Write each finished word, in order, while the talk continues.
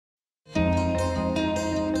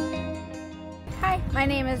My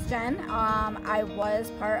name is Jen. I was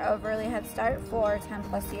part of Early Head Start for 10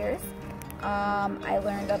 plus years. I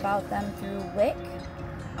learned about them through WIC.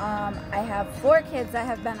 I have 4 kids that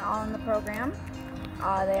have been all in the program.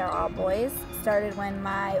 They are all boys. Started when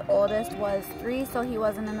my oldest was 3, so he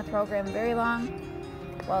wasn't in the program very long.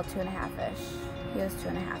 Well, 2.5-ish. He was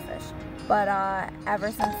 2.5-ish. But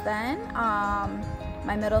ever since then,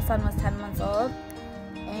 my middle son was 10 months old.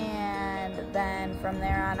 And then from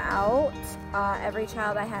there on out, every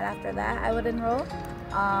child I had after that, I would enroll.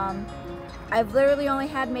 I've literally only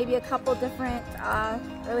had maybe a couple different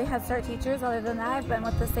Early Head Start teachers. Other than that, I've been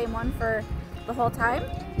with the same one for the whole time.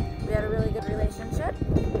 We had a really good relationship.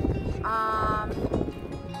 We do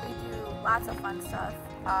lots of fun stuff.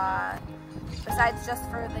 Besides just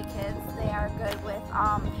for the kids, they are good with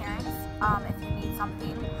parents. If you need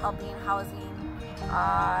something, helping, housing,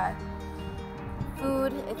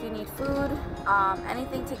 food, if you need food,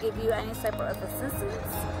 anything to give you any type of assistance.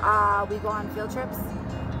 We go on field trips,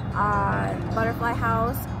 butterfly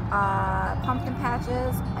house, pumpkin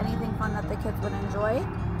patches, anything fun that the kids would enjoy.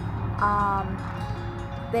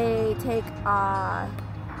 They take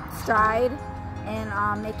stride in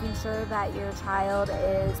making sure that your child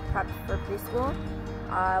is prepped for preschool.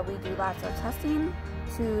 We do lots of testing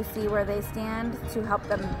to see where they stand to help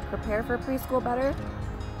them prepare for preschool better.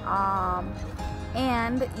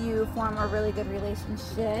 And you form a really good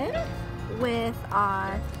relationship with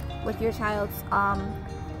your child's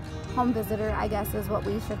home visitor, I guess is what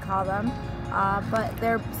we should call them. But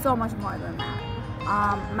they're so much more than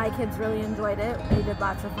that. My kids really enjoyed it. They did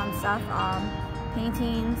lots of fun stuff.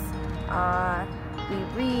 Paintings, we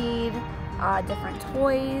read, different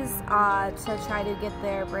toys to try to get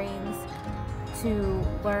their brains to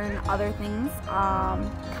learn other things,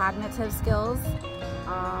 cognitive skills.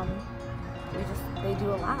 They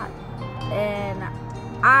do a lot, and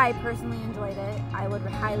I personally enjoyed it. I would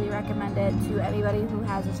highly recommend it to anybody who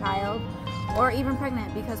has a child, or even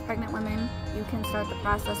pregnant, because pregnant women, you can start the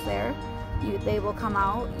process there. They will come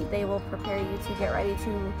out, they will prepare you to get ready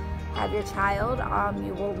to have your child.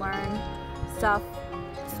 You will learn stuff.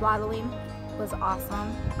 Swaddling was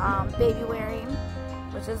awesome. Baby wearing,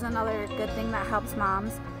 which is another good thing that helps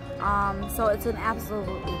moms. So it's an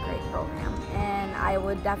absolutely great program, and I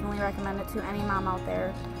would definitely recommend it to any mom out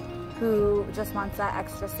there who just wants that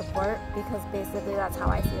extra support, because basically that's how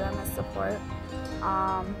I see them, as support.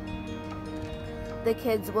 The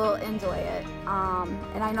kids will enjoy it,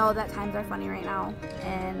 and I know that times are funny right now,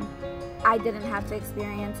 and I didn't have to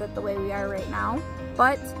experience it the way we are right now,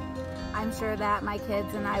 but I'm sure that my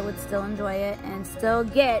kids and I would still enjoy it and still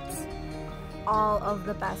get all of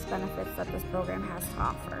the best benefits that this program has to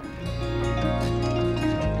offer.